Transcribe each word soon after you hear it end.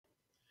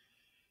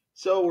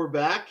So we're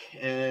back,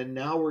 and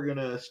now we're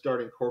gonna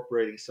start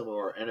incorporating some of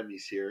our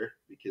enemies here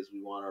because we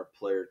want our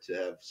player to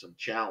have some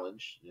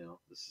challenge.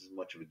 This is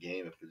much of a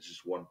game if it's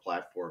just one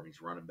platform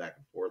he's running back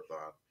and forth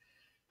on.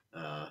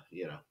 I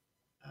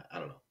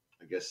don't know.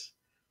 I guess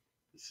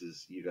this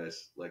is you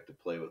guys like to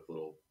play with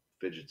little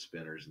fidget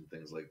spinners and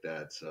things like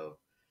that. So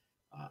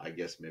I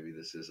guess maybe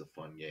this is a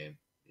fun game.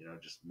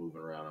 Just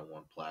moving around on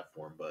one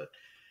platform, but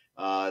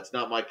it's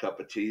not my cup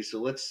of tea. So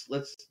let's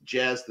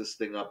jazz this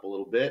thing up a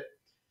little bit.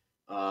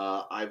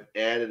 I've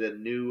added a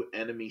new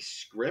enemy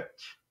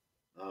script.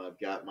 I've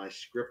got my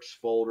scripts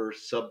folder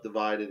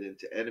subdivided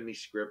into enemy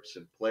scripts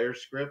and player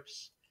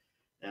scripts.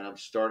 And I'm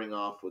starting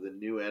off with a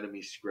new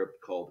enemy script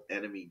called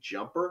Enemy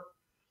Jumper.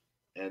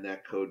 And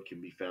that code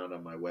can be found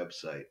on my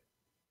website.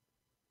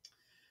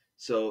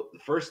 So the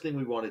first thing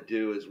we want to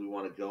do is we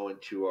want to go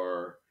into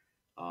our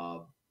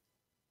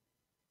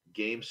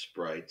game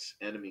sprites,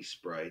 enemy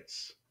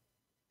sprites.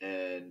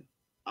 And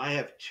I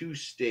have two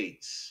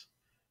states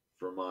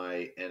for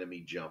my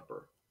enemy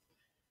jumper.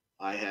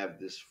 I have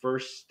this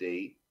first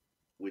state,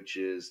 which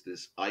is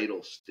this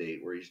idle state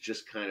where he's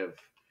just kind of,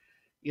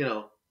 you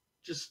know,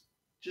 just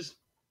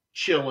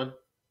chilling.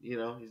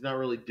 He's not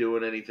really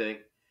doing anything.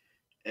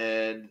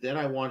 And then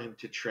I want him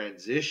to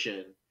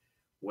transition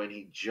when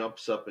he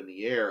jumps up in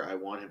the air. I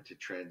want him to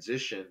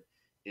transition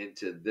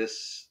into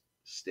this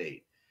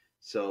state.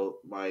 So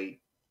my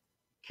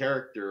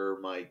character,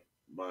 my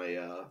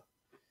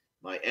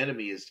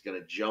enemy is going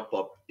to jump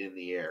up in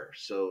the air.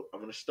 So I'm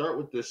going to start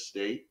with this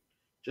state,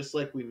 just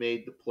like we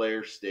made the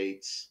player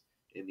states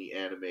in the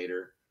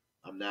animator.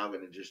 I'm now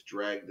going to just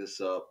drag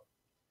this up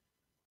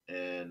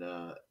and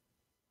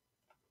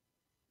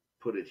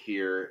put it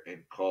here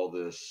and call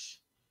this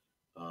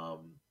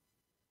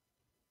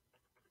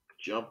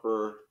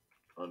jumper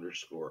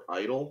underscore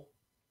idle.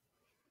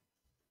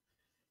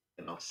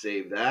 And I'll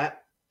save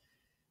that.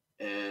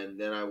 And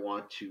then I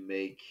want to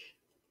make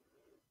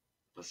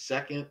a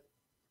second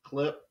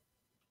clip.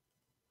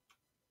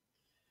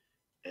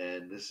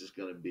 And this is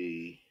going to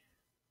be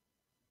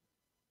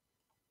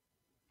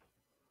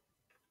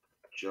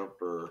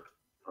jumper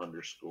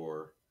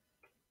underscore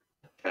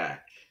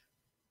attack.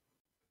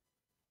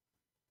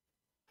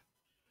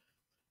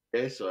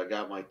 Okay, so I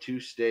got my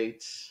two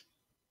states,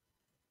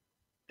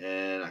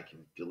 and I can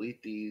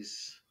delete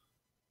these.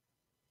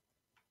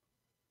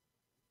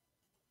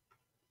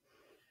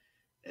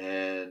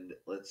 And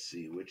let's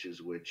see which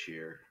is which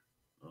here.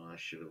 Oh, I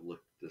should have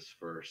looked at this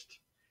first.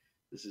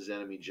 This is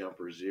enemy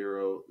jumper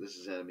 0. This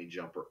is enemy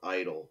jumper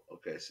idle.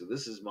 Okay, so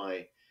this is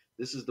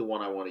the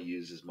one I want to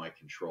use as my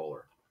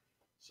controller.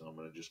 So I'm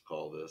going to just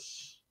call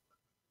this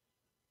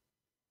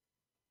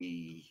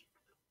E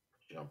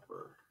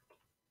jumper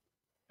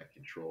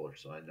controller,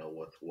 so I know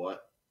what's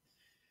what.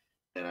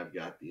 And I've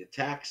got the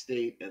attack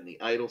state and the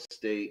idle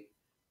state.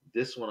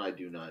 This one I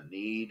do not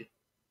need.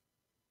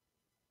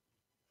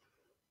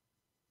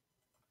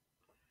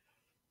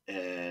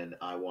 And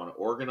I want to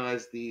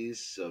organize these.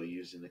 So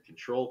using the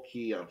control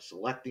key, I'm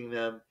selecting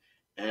them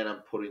and I'm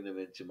putting them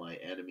into my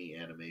enemy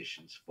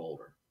animations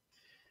folder.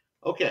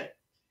 Okay,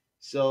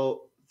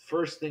 so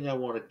first thing I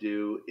want to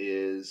do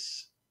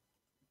is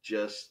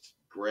just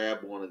grab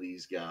one of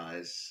these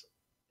guys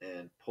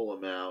and pull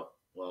them out.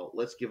 Well,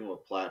 let's give them a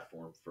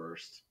platform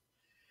first.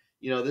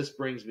 This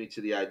brings me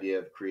to the idea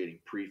of creating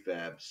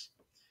prefabs.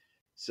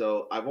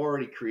 So I've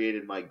already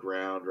created my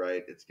ground,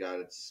 right? It's got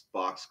its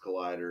box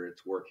collider.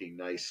 It's working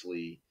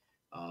nicely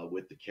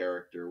with the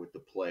character, with the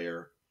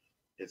player.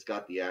 It's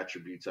got the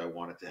attributes I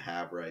want it to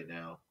have right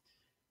now.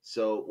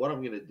 So what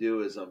I'm going to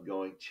do is I'm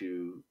going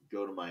to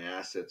go to my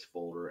assets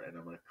folder and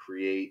I'm going to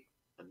create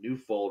a new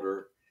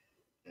folder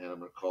and I'm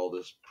going to call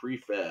this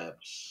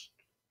prefabs.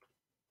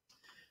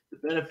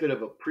 The benefit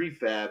of a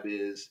prefab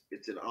is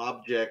it's an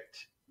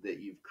object that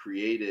you've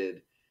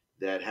created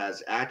that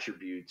has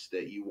attributes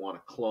that you want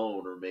to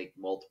clone or make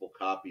multiple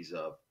copies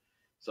of.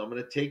 So I'm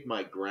going to take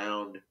my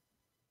ground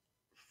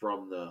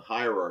from the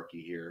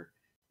hierarchy here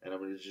and I'm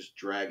going to just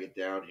drag it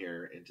down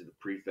here into the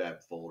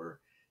prefab folder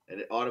and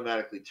it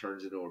automatically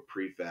turns into a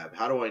prefab.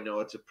 How do I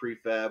know it's a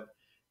prefab?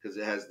 Because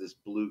it has this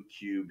blue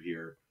cube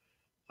here.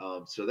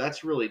 So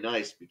that's really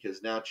nice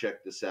because now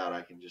check this out.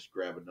 I can just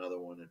grab another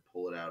one and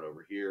pull it out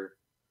over here.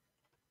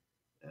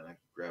 And I can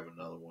grab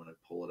another one and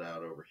pull it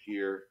out over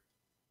here.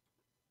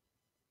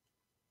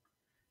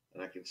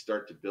 And I can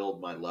start to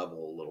build my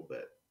level a little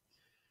bit.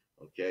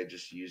 Okay,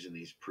 just using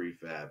these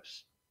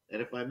prefabs.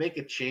 And if I make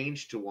a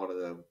change to one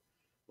of them,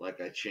 like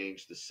I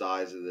changed the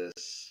size of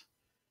this,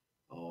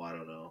 I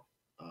don't know.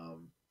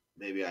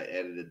 Maybe I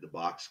edited the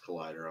box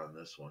collider on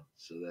this one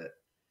so that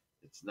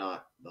it's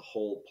not the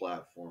whole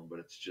platform, but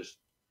it's just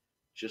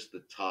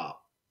the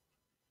top.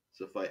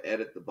 So if I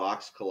edit the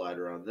box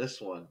collider on this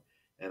one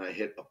and I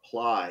hit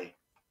apply,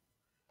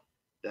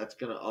 that's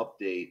going to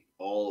update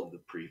all of the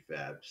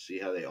prefabs. See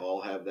how they all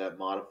have that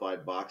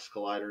modified box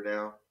collider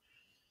now?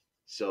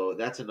 So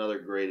that's another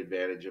great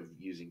advantage of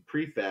using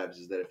prefabs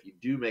is that if you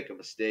do make a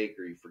mistake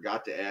or you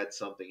forgot to add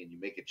something and you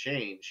make a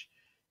change,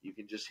 you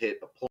can just hit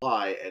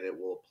apply and it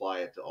will apply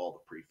it to all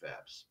the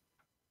prefabs.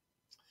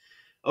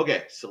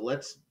 Okay, so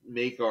let's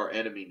make our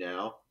enemy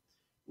now.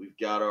 We've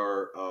got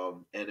our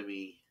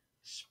enemy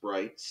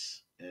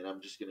sprites, and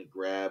I'm just going to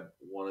grab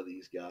one of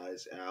these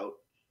guys out,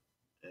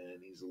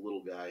 and he's a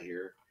little guy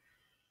here,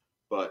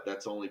 but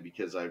that's only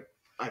because I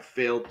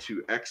failed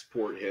to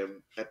export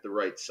him at the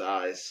right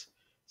size,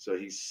 so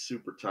he's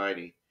super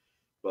tiny.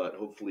 But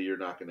hopefully you're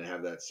not going to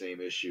have that same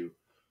issue.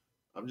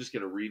 I'm just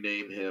going to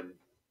rename him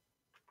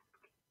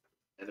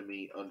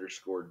enemy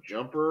underscore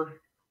jumper,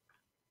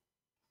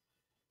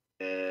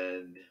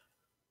 and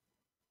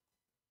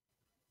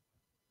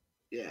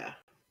yeah,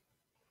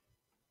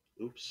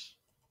 oops.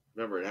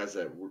 Remember, it has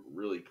that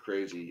really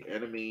crazy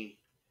enemy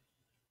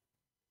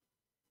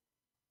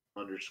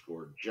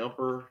underscore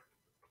jumper.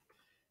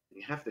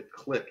 You have to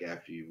click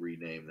after you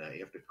rename that. You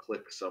have to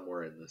click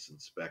somewhere in this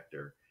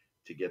inspector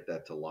to get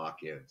that to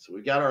lock in. So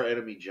we got our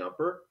enemy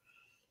jumper,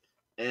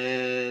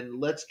 and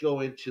let's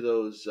go into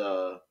those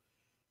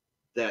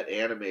that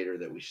animator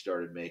that we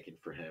started making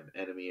for him,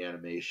 enemy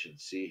animation.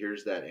 See,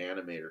 here's that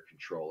animator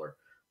controller.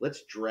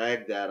 Let's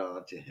drag that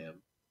onto him.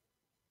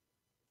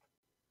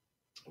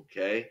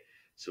 Okay,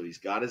 so he's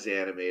got his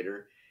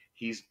animator.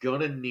 He's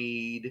gonna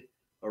need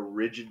a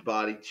rigid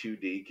body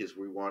 2D because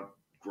we want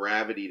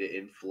gravity to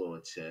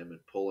influence him and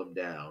pull him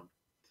down.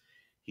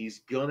 He's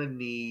gonna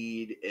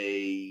need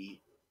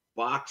a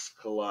box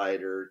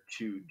collider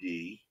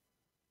 2D.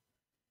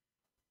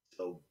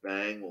 So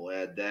bang, we'll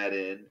add that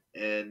in.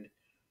 And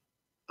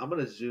I'm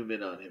gonna zoom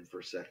in on him for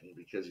a second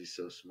because he's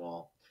so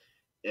small.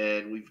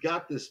 And we've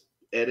got this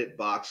edit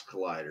box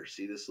collider.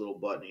 See this little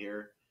button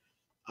here?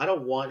 I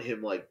don't want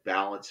him like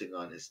balancing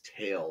on his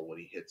tail when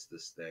he hits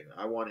this thing.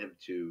 I want him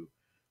to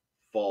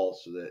fall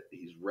so that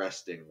he's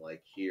resting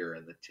like here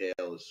and the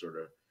tail is sort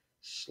of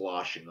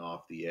sloshing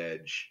off the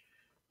edge.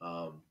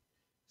 Um,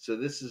 so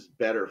this is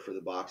better for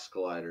the box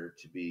collider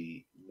to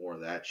be more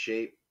that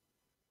shape,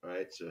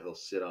 right? So he'll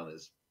sit on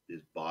his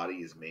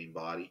body, his main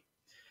body.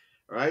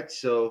 All right,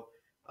 so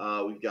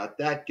we've got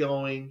that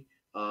going.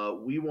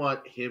 We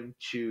want him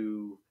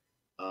to,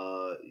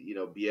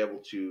 be able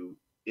to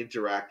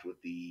interact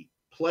with the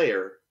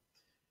player.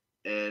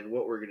 And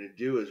what we're going to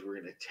do is we're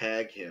going to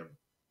tag him.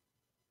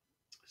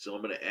 So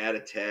I'm going to add a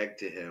tag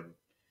to him,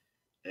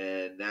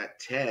 and that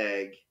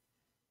tag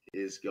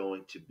is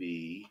going to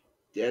be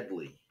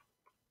deadly.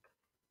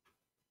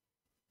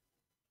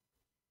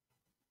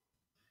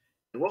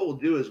 And what we'll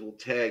do is we'll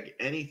tag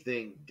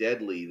anything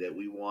deadly that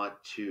we want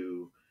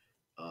to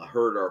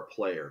hurt our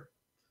player.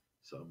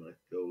 So I'm going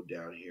to go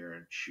down here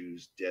and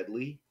choose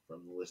deadly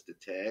from the list of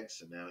tags.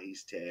 So now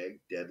he's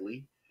tagged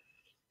deadly.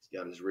 He's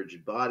got his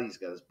rigid body. He's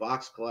got his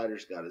box collider.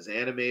 He's got his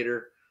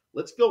animator.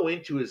 Let's go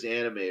into his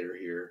animator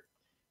here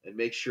and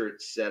make sure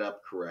it's set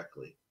up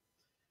correctly.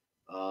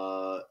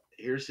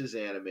 Here's his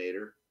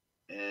animator.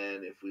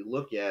 And if we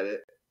look at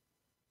it,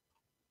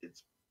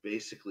 it's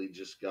basically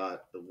just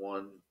got the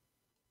one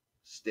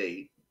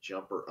state,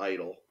 jumper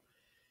idle.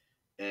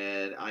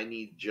 And I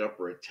need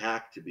jumper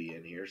attack to be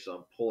in here. So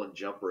I'm pulling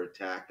jumper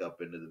attack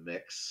up into the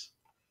mix.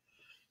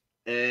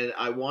 And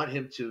I want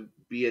him to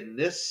be in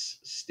this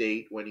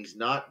state when he's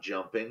not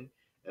jumping.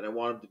 And I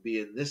want him to be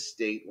in this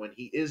state when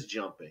he is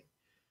jumping.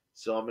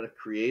 So I'm going to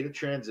create a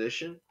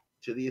transition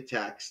to the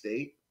attack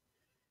state.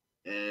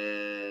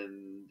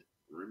 And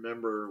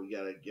remember, we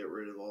got to get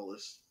rid of all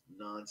this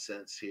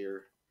nonsense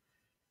here.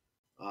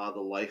 The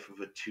life of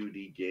a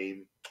 2D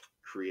game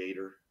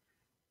creator.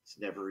 It's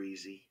never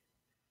easy.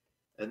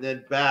 And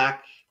then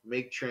back,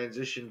 make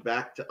transition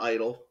back to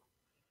idle.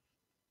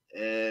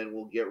 And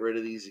we'll get rid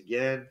of these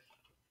again.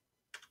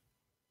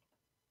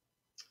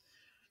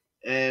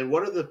 And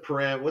what's the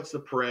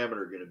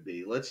parameter going to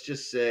be? Let's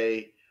just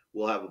say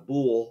we'll have a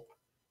bool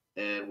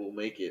and we'll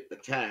make it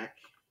attack.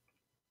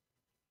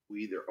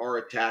 We either are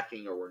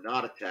attacking or we're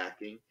not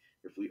attacking.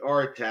 If we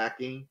are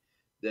attacking,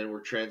 then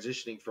we're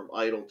transitioning from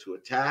idle to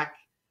attack.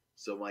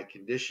 So my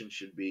condition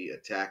should be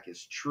attack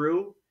is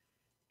true.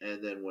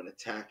 And then when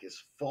attack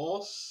is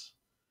false,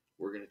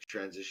 we're going to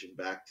transition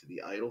back to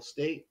the idle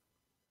state.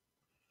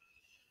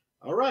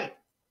 All right.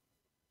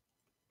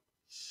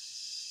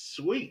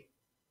 Sweet.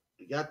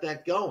 We got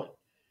that going.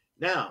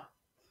 Now,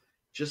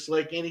 just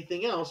like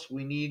anything else,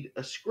 we need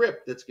a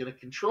script that's going to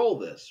control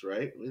this,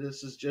 right?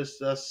 This is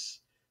just us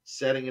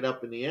setting it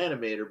up in the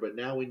animator, but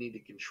now we need to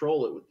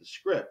control it with the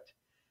script.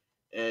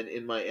 And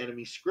in my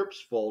enemy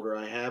scripts folder,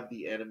 I have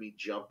the enemy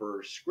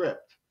jumper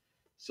script.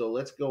 So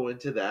let's go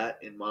into that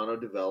in Mono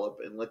Develop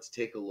and let's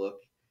take a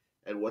look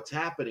at what's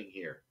happening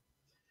here.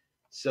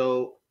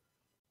 So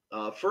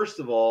first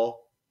of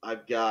all,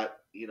 I've got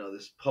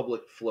this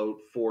public float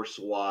force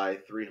y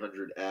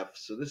 300f.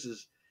 So this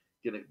is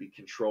going to be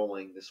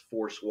controlling this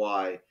force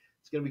y.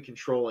 It's going to be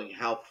controlling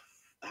how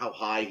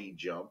high he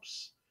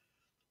jumps.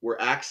 We're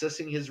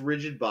accessing his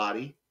rigid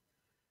body.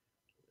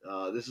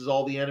 This is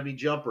all the enemy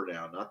jumper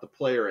now, not the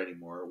player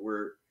anymore.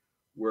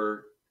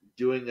 We're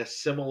doing a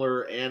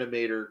similar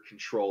animator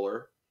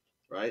controller,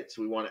 right?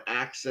 So we want to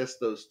access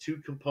those two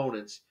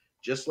components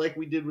just like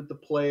we did with the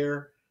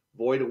player.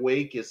 Void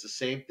awake is the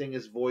same thing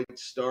as void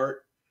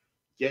start.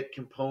 get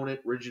component,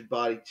 rigid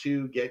body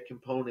 2, get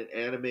component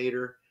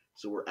animator.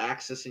 So we're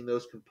accessing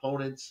those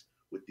components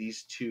with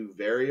these two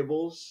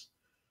variables.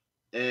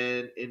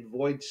 And in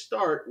void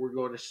start, we're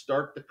going to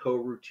start the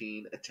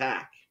coroutine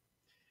attack.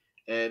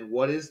 And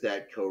what is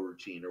that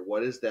coroutine, or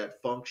what is that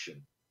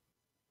function?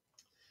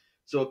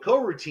 So a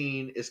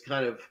coroutine is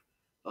kind of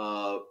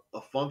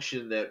a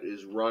function that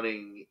is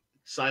running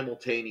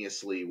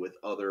simultaneously with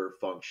other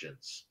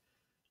functions,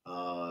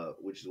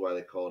 which is why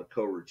they call it a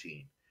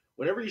coroutine.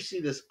 Whenever you see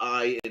this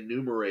I in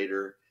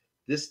numerator,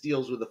 this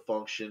deals with a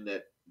function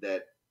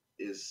that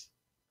is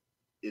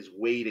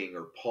waiting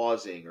or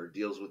pausing or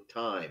deals with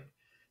time.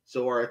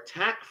 So our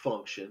attack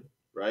function,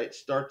 right,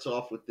 starts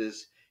off with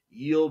this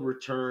yield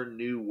return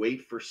new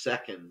wait for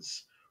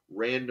seconds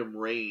random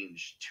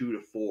range 2 to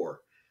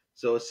 4.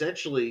 So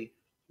essentially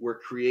we're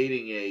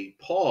creating a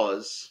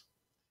pause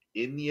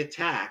in the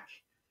attack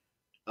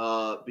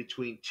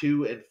between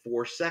 2 and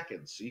 4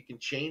 seconds. So you can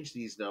change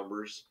these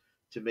numbers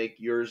to make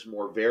yours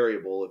more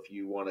variable. If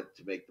you want it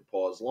to make the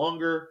pause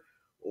longer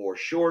or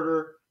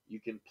shorter, you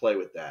can play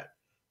with that.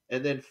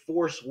 And then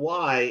force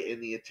Y in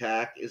the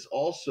attack is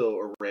also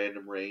a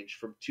random range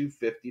from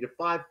 250 to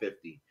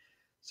 550.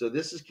 So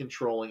this is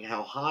controlling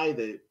how high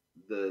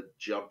the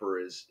jumper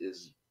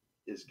is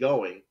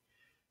going.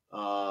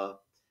 Uh,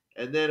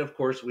 and then, of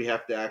course, we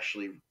have to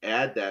actually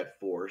add that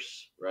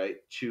force, right,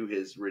 to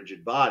his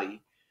rigid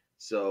body.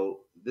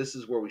 So this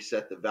is where we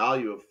set the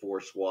value of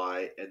force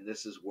Y, and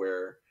this is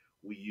where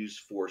we use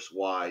force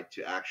Y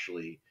to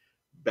actually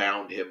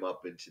bound him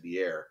up into the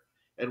air.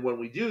 And when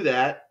we do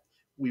that,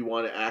 we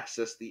want to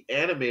access the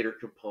animator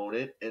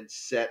component and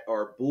set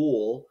our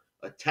bool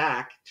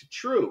attack to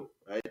true,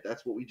 right?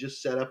 That's what we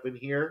just set up in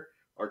here,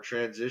 our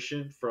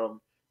transition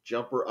from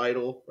jumper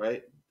idle,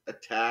 right?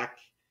 Attack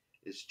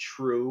is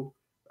true,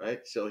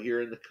 right? So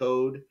here in the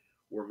code,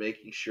 we're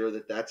making sure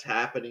that that's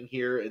happening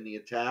here in the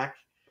attack.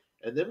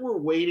 And then we're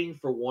waiting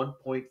for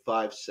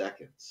 1.5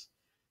 seconds.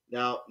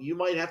 Now, you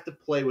might have to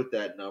play with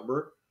that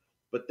number,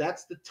 but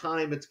that's the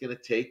time it's going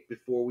to take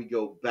before we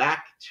go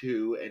back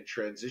to and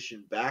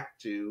transition back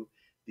to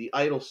the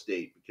idle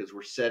state, because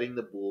we're setting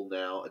the bool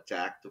now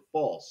attack to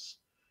false.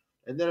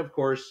 And then, of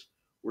course,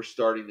 we're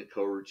starting the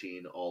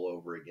coroutine all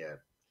over again.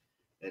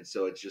 And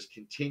so it's just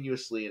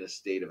continuously in a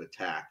state of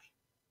attack.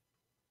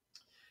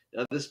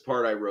 Now, this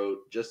part I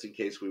wrote just in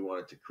case we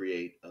wanted to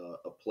create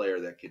a player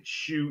that could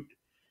shoot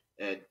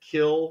and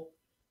kill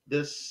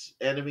this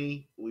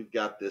enemy. We've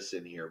got this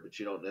in here, but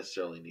you don't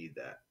necessarily need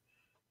that,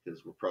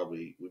 because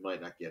we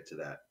might not get to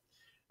that.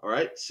 All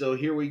right, so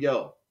here we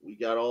go. We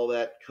got all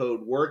that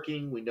code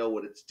working. We know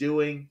what it's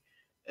doing.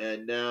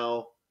 And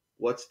now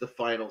what's the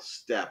final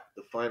step?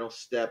 The final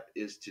step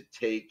is to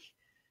take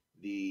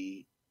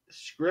the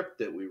script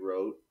that we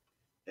wrote,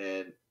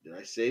 and did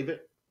I save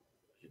it?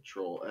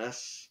 Control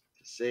S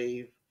to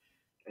save.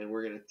 And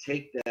we're going to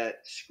take that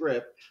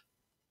script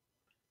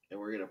and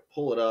we're going to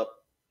pull it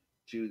up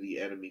to the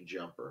enemy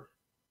jumper.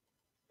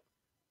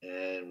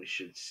 And we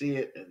should see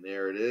it, and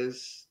there it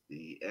is,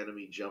 the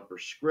enemy jumper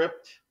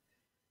script.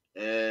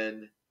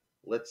 And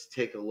let's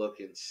take a look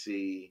and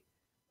see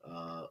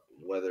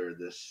whether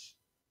this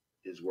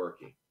is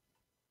working.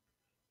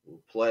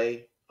 We'll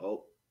play.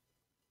 Oh,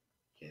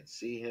 can't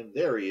see him.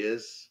 There he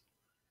is.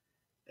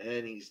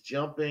 And he's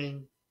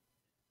jumping,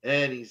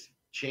 and he's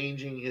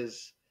changing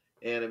his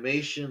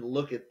animation.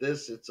 Look at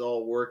this. It's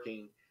all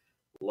working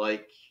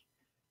like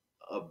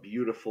a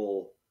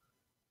beautiful,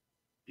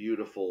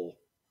 beautiful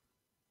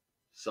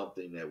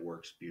something that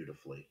works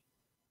beautifully.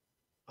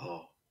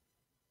 Oh,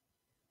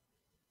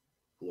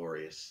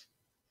 glorious.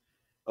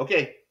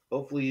 Okay,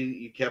 hopefully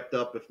you kept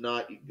up. If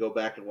not, you can go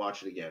back and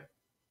watch it again.